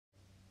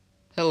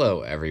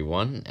Hello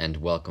everyone, and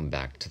welcome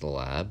back to the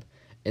lab.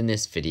 In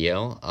this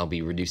video, I'll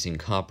be reducing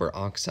copper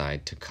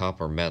oxide to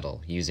copper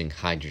metal using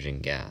hydrogen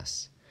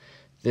gas.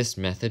 This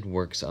method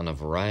works on a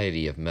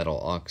variety of metal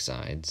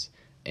oxides,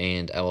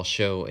 and I will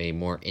show a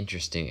more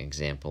interesting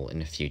example in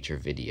a future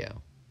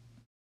video.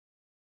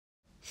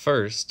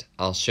 First,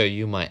 I'll show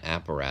you my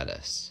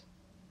apparatus.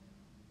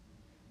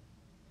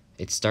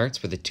 It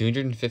starts with a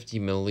 250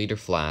 milliliter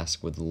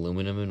flask with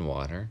aluminum and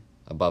water.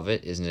 Above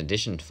it is an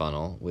addition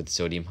funnel with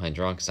sodium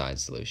hydroxide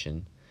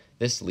solution.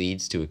 This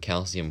leads to a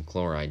calcium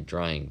chloride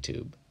drying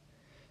tube.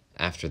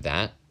 After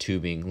that,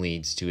 tubing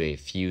leads to a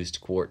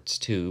fused quartz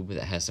tube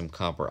that has some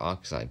copper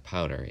oxide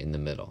powder in the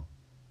middle.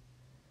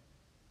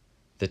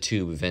 The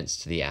tube vents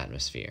to the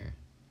atmosphere.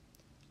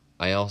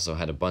 I also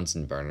had a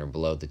Bunsen burner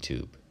below the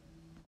tube.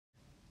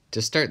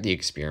 To start the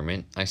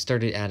experiment, I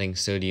started adding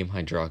sodium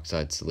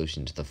hydroxide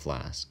solution to the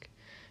flask.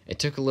 It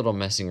took a little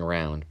messing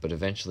around, but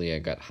eventually I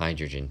got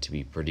hydrogen to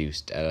be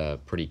produced at a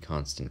pretty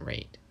constant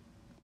rate.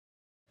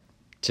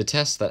 To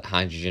test that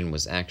hydrogen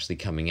was actually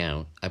coming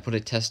out, I put a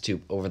test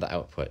tube over the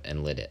output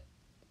and lit it.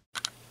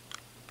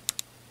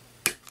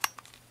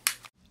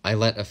 I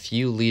let a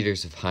few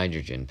liters of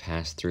hydrogen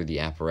pass through the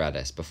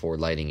apparatus before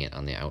lighting it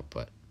on the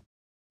output.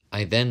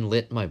 I then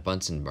lit my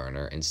Bunsen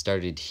burner and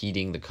started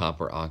heating the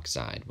copper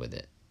oxide with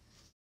it.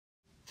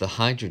 The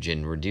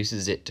hydrogen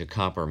reduces it to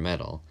copper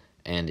metal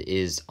and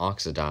is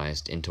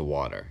oxidized into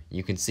water.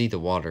 You can see the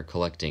water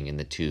collecting in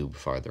the tube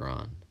farther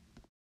on.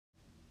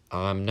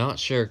 I'm not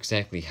sure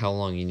exactly how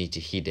long you need to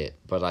heat it,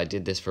 but I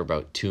did this for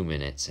about 2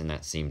 minutes and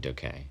that seemed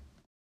okay.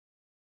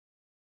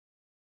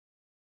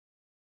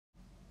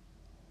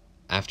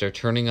 After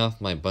turning off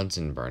my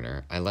Bunsen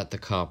burner, I let the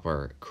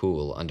copper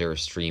cool under a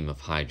stream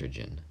of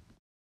hydrogen.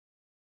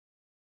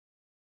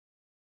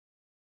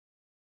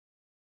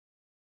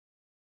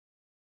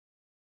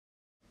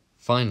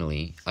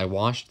 Finally, I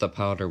washed the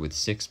powder with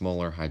 6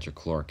 molar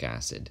hydrochloric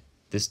acid.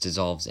 This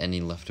dissolves any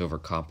leftover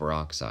copper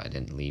oxide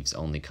and leaves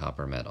only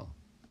copper metal.